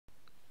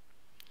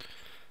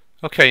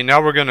Okay,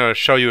 now we're going to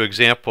show you an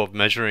example of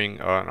measuring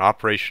an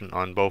operation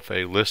on both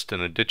a list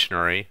and a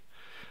dictionary.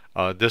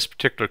 This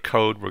particular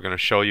code we're going to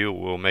show you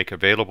will make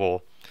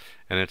available,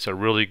 and it's a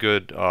really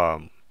good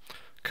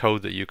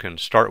code that you can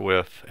start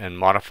with and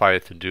modify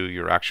it to do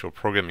your actual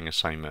programming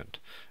assignment.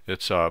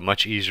 It's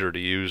much easier to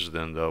use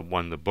than the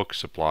one the book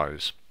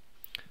supplies.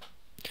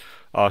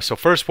 So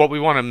first, what we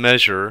want to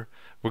measure,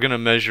 we're going to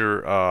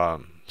measure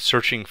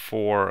searching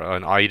for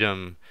an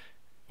item,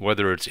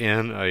 whether it's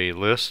in a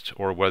list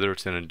or whether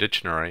it's in a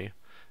dictionary.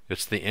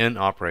 It's the in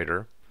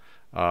operator.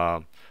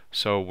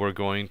 So we're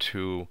going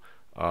to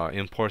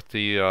import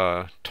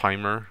the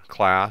timer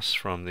class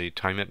from the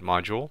timeit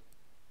module,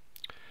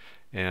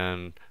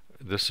 and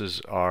this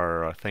is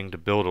our thing to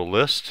build a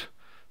list.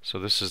 So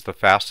this is the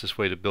fastest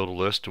way to build a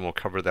list, and we'll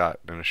cover that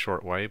in a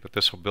short way, but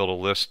this will build a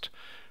list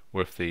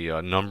with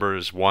the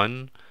numbers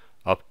 1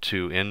 up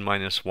to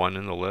n-1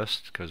 in the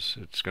list, because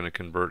it's going to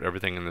convert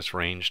everything in this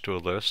range to a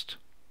list.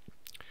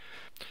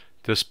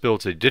 This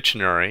builds a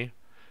dictionary,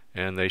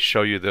 and they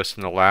show you this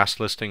in the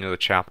last listing of the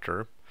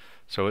chapter.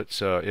 So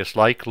it's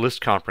like list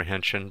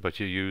comprehension,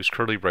 but you use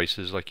curly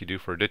braces like you do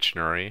for a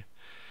dictionary.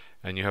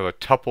 And you have a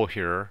tuple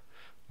here,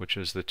 which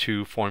is the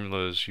two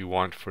formulas you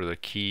want for the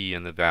key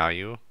and the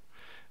value.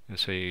 And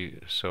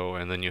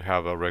and then you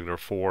have a regular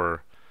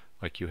for,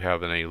 like you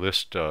have in a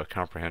list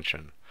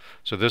comprehension.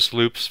 So this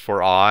loops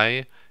for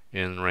I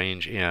in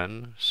range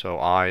n. So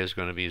I is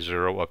going to be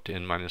 0 up to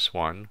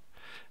n-1.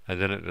 And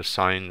then it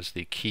assigns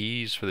the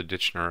keys for the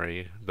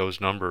dictionary,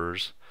 those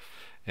numbers.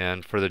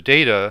 And for the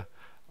data,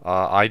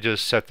 I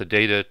just set the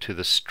data to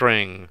the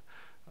string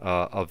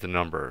of the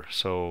number.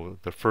 So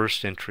the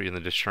first entry in the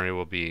dictionary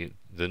will be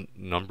the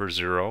number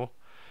 0,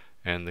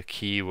 and the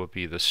key will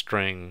be the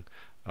string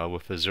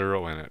with the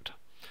 0 in it.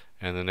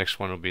 And the next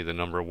one will be the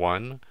number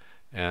 1,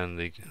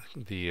 and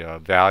the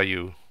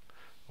value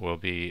will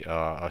be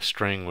a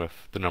string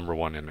with the number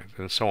 1 in it,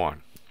 and so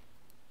on.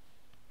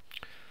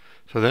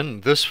 So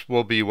then this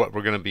will be what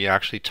we're going to be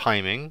actually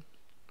timing,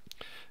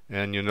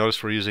 and you'll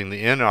notice we're using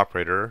the in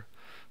operator.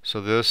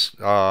 So this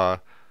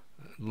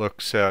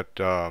looks at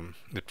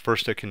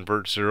first it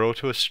converts 0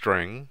 to a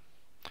string,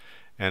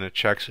 and it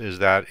checks is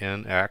that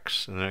in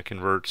x, and then it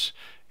converts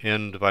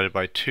n divided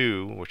by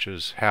 2, which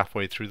is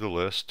halfway through the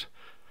list,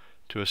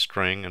 to a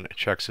string, and it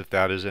checks if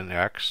that is in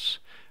x,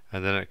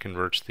 and then it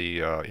converts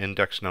the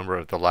index number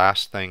of the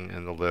last thing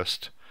in the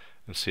list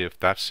and see if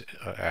that's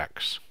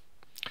x.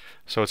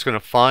 So it's going to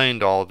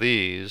find all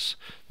these.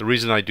 The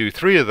reason I do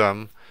 3 of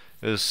them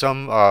is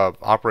some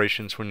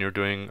operations, when you're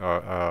doing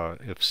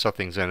if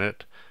something's in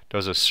it,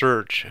 does a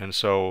search, and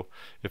so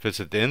if it's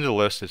at the end of the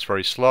list it's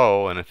very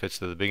slow, and if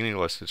it's at the beginning of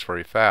the list it's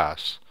very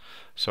fast.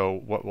 So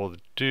what we'll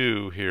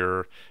do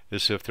here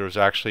is, if there's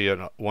actually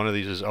one of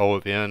these is O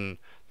of n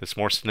that's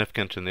more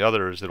significant than the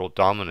others, it'll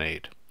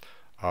dominate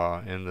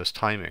in this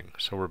timing.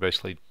 So we're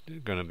basically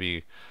going to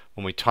be,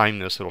 when we time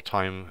this, it'll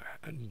time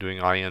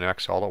doing I n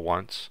x all at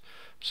once.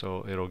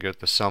 So it'll get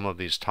the sum of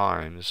these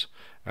times,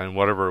 and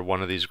whatever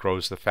one of these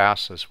grows the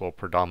fastest will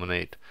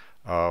predominate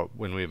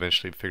when we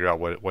eventually figure out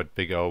what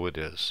big O it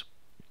is.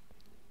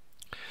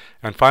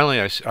 And finally,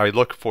 I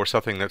look for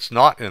something that's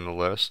not in the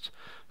list.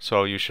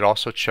 So you should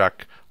also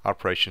check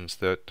operations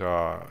that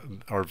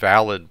are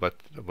valid but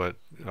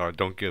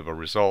don't give a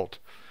result.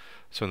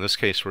 So in this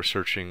case, we're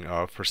searching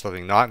for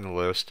something not in the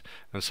list,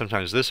 and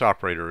sometimes this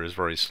operator is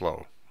very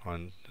slow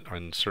on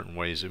certain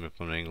ways of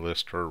implementing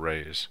list or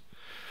arrays.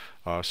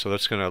 So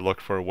that's going to look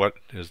for what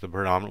is the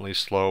predominantly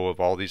slow of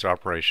all these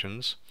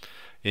operations.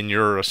 In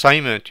your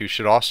assignment, you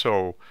should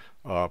also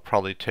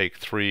probably take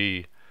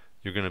 3.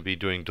 You're going to be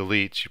doing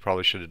deletes. You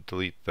probably should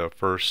delete the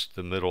first,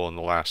 the middle, and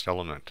the last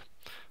element.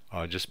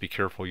 Just be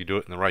careful you do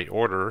it in the right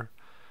order,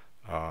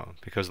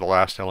 because the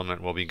last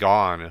element will be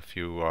gone if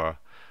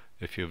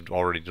you've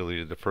already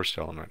deleted the first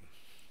element.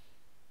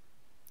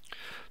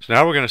 So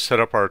now we're going to set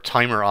up our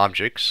timer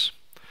objects.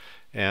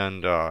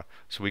 And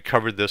so we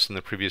covered this in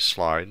the previous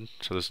slide,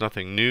 so there's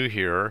nothing new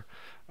here.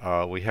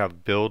 We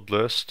have build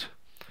list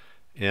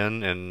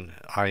in and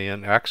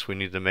inx. We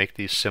need to make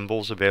these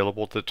symbols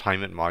available to the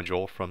timeit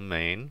module from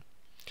main.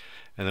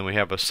 And then we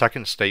have a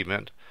second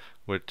statement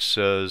which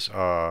says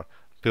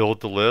build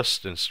the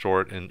list and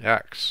store it in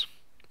x.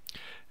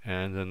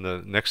 And then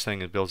the next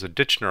thing, it builds a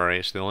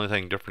dictionary. So the only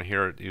thing different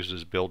here, it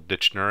uses build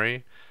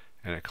dictionary,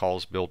 and it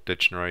calls build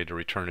dictionary to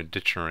return a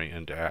dictionary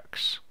into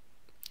x.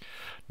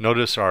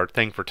 Notice our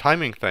thing for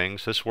timing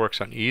things, this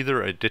works on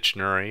either a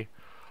dictionary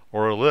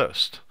or a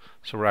list.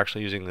 So we're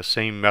actually using the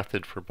same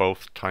method for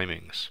both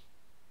timings.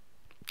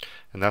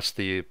 And that's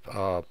the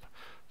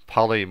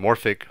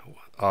polymorphic,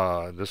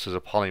 this is a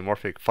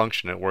polymorphic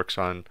function. It works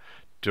on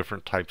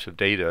different types of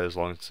data as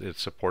long as it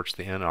supports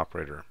the n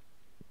operator.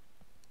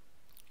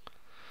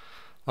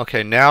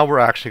 Okay, now we're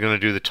actually going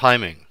to do the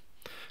timing.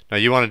 Now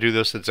you want to do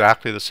this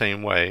exactly the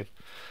same way.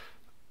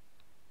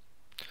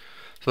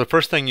 So the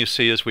first thing you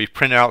see is we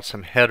print out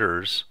some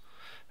headers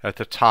at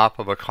the top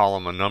of a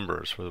column of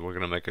numbers. We're going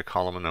to make a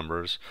column of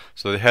numbers.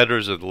 So the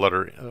headers of the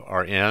letter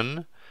are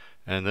N,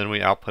 and then we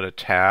output a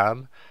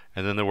tab,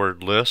 and then the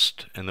word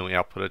list, and then we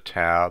output a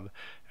tab,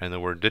 and the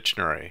word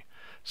dictionary.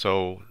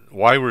 So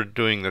why we're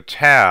doing the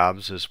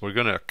tabs is we're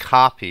going to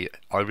copy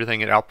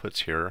everything it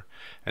outputs here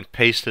and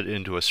paste it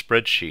into a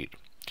spreadsheet.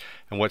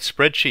 And what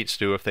spreadsheets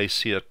do, if they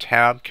see a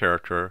tab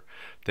character,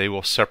 they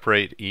will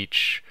separate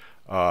each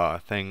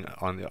thing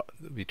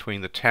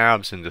between the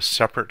tabs into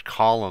separate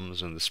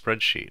columns in the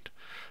spreadsheet.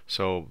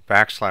 So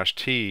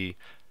 \T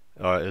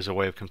is a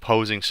way of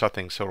composing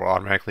something so it will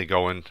automatically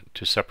go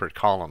into separate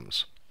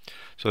columns.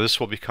 So this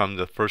will become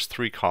the first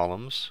 3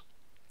 columns.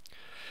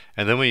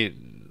 And then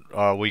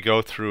we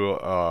go through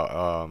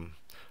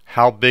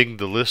how big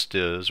the list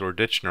is or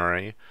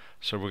dictionary.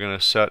 So we're going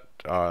to set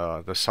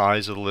the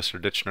size of the list or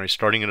dictionary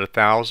starting at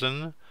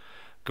 1,000,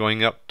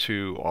 going up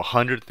to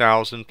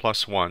 100,000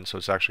 plus 1. So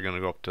it's actually going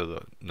to go up to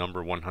the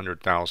number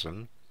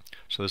 100,000.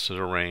 So this is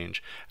a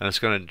range, and it's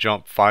going to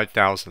jump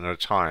 5,000 at a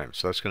time.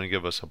 So that's going to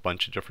give us a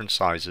bunch of different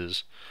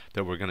sizes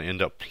that we're going to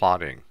end up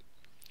plotting.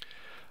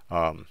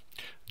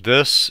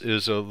 This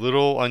is a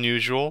little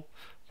unusual,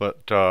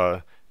 but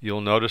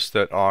you'll notice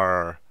that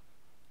our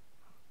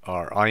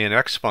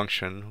INX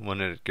function, when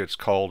it gets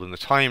called in the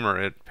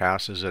timer, it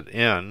passes at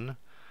n,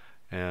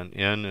 and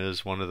n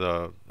is one of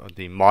the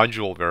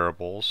module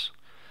variables,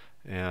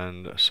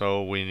 and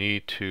so we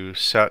need to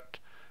set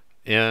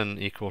n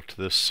equal to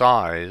the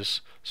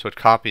size, so it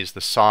copies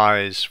the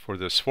size for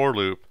this for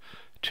loop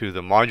to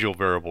the module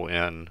variable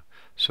n,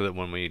 so that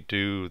when we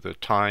do the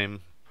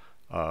time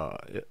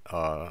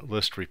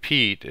list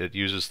repeat, it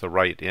uses the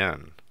right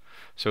n.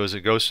 So as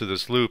it goes through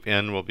this loop,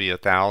 n will be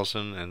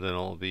 1,000, and then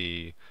it'll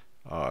be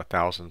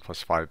 1,000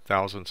 plus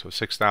 5,000, so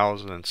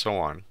 6,000, and so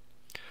on.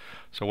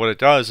 So what it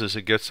does is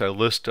it gets a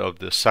list of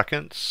the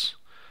seconds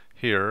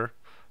here.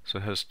 So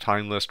it has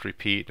time list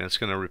repeat, and it's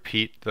going to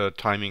repeat the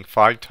timing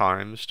 5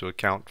 times to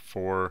account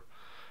for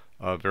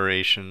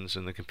variations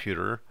in the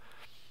computer.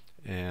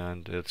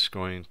 And it's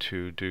going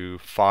to do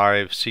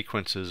 5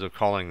 sequences of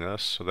calling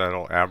this, so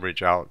that'll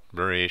average out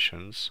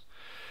variations.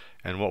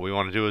 And what we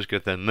want to do is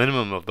get the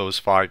minimum of those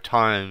 5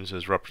 times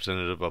as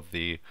representative of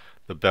the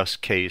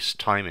best case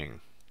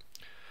timing.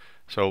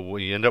 So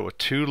we end up with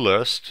 2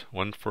 lists,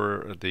 one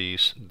for the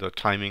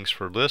timings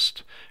for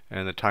list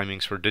and the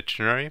timings for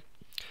dictionary.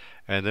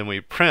 And then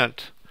we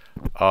print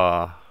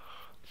the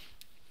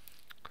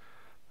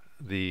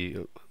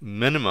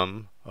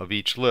minimum of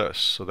each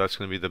list. So that's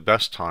going to be the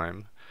best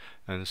time.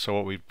 And so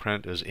what we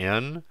print is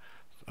n,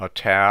 a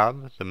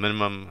tab, the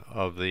minimum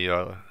of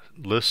the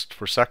list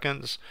for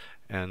seconds,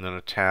 and then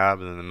a tab,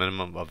 and then the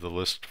minimum of the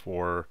list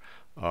for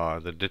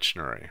the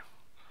dictionary.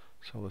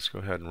 So let's go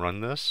ahead and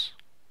run this.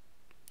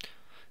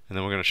 And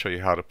then we're going to show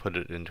you how to put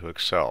it into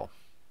Excel.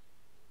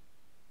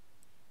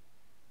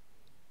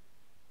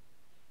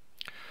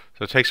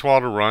 So it takes a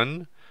while to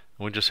run.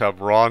 We just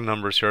have raw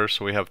numbers here,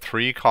 so we have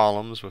 3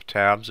 columns with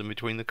tabs in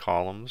between the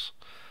columns.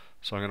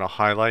 So I'm going to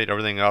highlight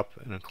everything up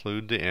and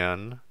include the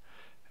n,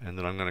 and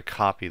then I'm going to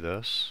copy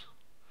this,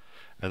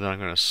 and then I'm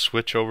going to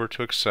switch over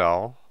to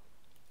Excel,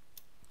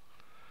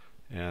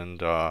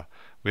 and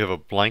we have a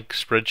blank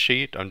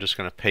spreadsheet. I'm just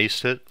going to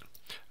paste it,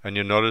 and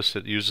you'll notice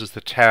it uses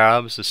the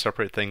tabs to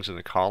separate things in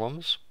the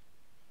columns.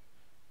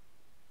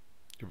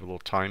 Give it a little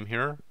time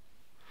here.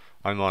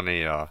 I'm on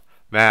a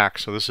Mac,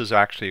 so this is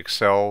actually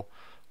Excel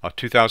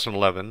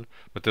 2011,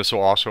 but this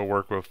will also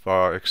work with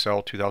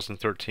Excel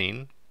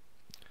 2013.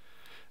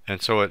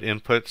 And so it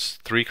inputs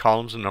 3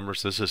 columns of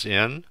numbers. This is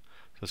n,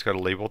 so it's got a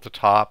label at the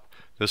top.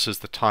 This is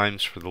the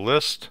times for the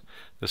list.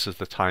 This is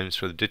the times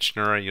for the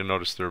dictionary. You'll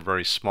notice they're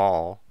very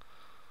small.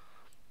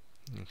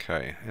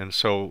 Okay, and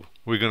so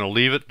we're going to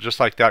leave it just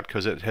like that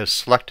because it has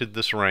selected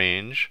this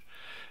range.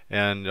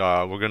 And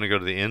we're going to go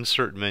to the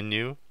Insert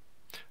menu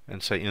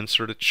and say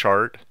Insert a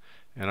Chart.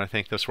 And I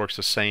think this works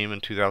the same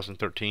in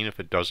 2013. If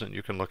it doesn't,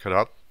 you can look it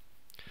up.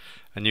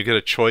 And you get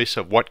a choice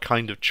of what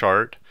kind of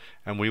chart.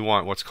 And we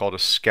want what's called a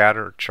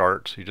scatter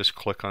chart. So you just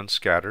click on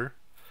Scatter.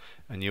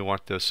 And you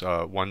want this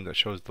one that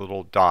shows the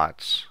little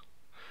dots.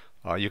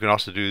 You can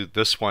also do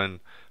this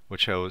one,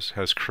 which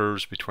has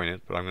curves between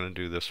it. But I'm going to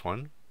do this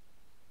one.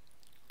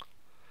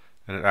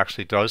 And it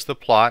actually does the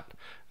plot.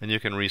 And you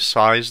can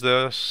resize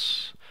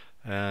this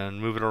and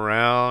move it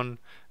around.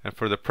 And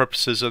for the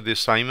purposes of the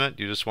assignment,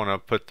 you just want to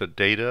put the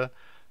data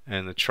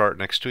and the chart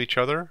next to each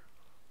other.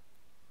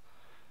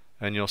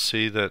 And you'll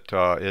see that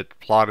it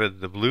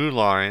plotted the blue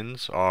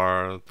lines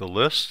are the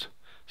list.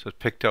 So it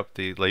picked up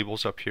the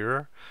labels up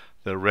here.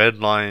 The red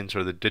lines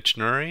are the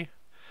dictionary.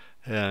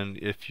 And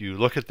if you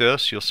look at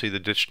this, you'll see the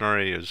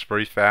dictionary is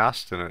very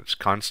fast and it's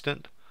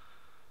constant.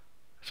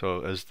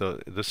 So as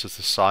this is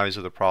the size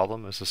of the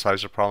problem. As the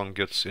size of the problem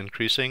gets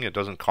increasing, it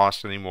doesn't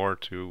cost any more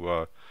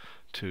to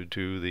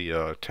do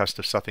the test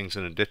of something's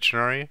in a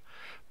dictionary.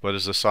 But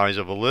as the size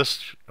of a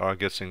list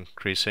gets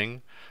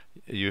increasing,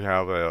 you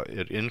have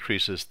it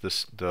increases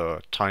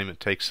the time it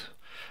takes,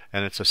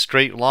 and it's a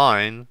straight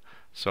line.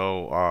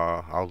 So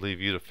I'll leave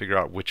you to figure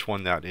out which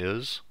one that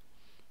is.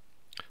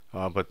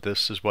 But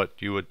this is what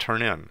you would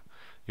turn in.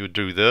 You would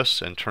do this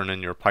and turn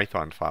in your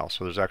Python file.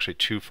 So there's actually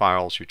 2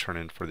 files you turn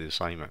in for the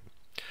assignment.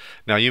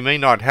 Now you may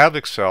not have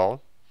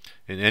Excel,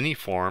 in any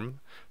form,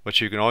 but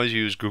you can always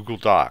use Google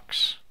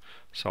Docs.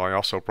 So I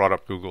also brought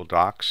up Google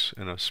Docs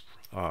in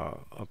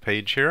a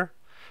page here.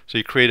 So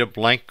you create a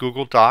blank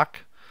Google Doc,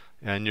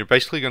 and you're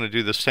basically going to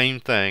do the same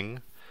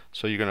thing.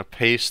 So you're going to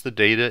paste the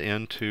data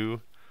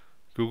into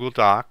Google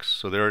Docs.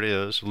 So there it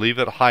is. Leave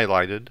it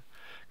highlighted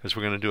because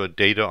we're going to do a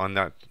data on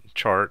that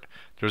chart.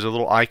 There's a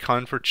little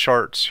icon for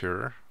charts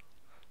here.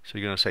 So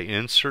you're going to say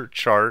Insert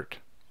Chart.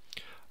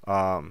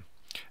 And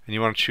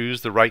you want to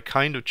choose the right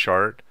kind of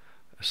chart.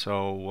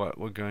 So what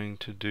we're going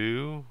to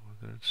do,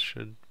 that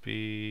should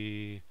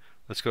be,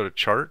 let's go to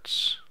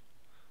Charts.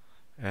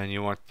 And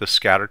you want the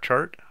scatter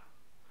chart.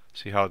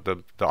 See how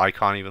the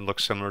icon even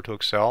looks similar to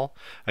Excel?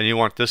 And you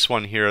want this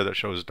one here that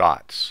shows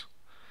dots.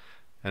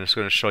 And it's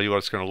going to show you what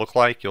it's going to look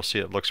like. You'll see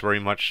it looks very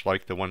much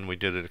like the one we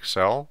did at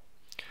Excel.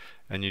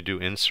 And you do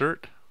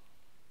Insert.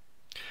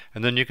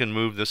 And then you can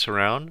move this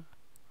around.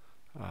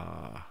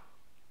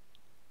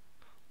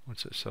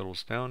 Once it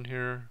settles down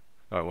here,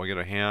 we'll get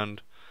a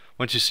hand.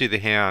 Once you see the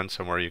hand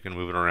somewhere, you can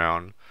move it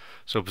around.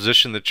 So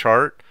position the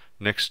chart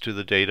next to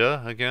the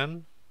data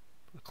again.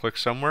 Click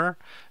somewhere,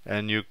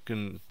 and you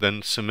can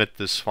then submit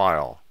this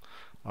file.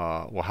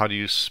 Well, how do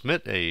you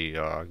submit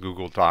a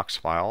Google Docs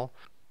file?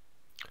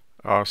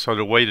 So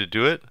the way to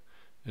do it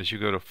is you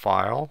go to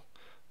File,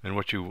 and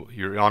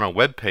you're on a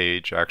web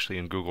page actually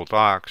in Google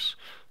Docs,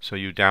 so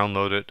you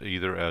download it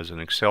either as an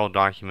Excel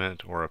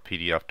document or a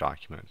PDF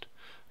document.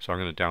 So I'm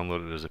going to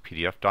download it as a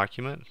PDF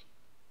document,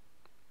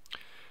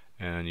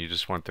 and you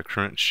just want the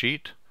current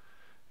sheet,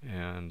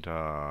 and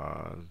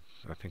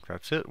I think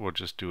that's it. We'll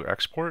just do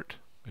export.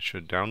 It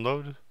should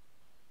download,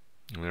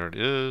 and there it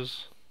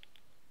is.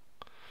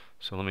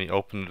 So let me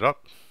open it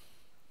up.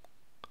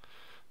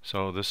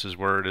 So this is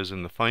where it is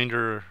in the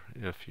Finder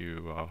if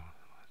you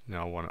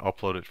now want to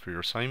upload it for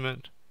your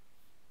assignment.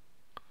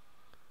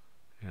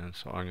 And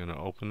so I'm going to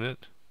open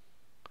it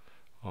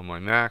on my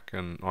Mac,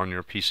 and on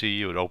your PC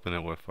you would open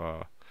it with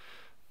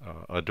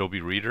Adobe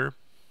Reader.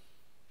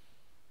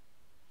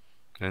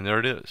 And there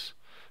it is.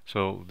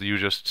 So you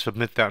just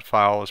submit that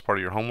file as part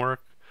of your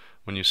homework.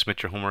 When you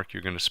submit your homework,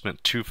 you're going to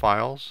submit 2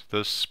 files,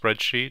 this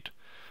spreadsheet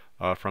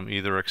from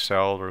either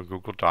Excel or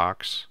Google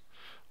Docs,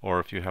 or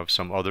if you have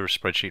some other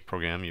spreadsheet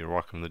program, you're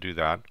welcome to do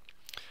that.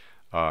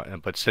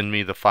 But send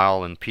me the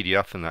file in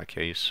PDF in that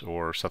case,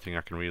 or something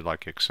I can read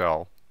like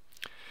Excel.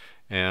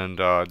 And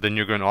then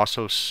you're going to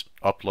also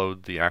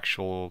upload the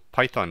actual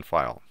Python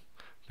file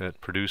that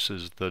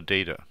produces the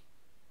data.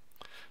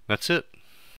 That's it.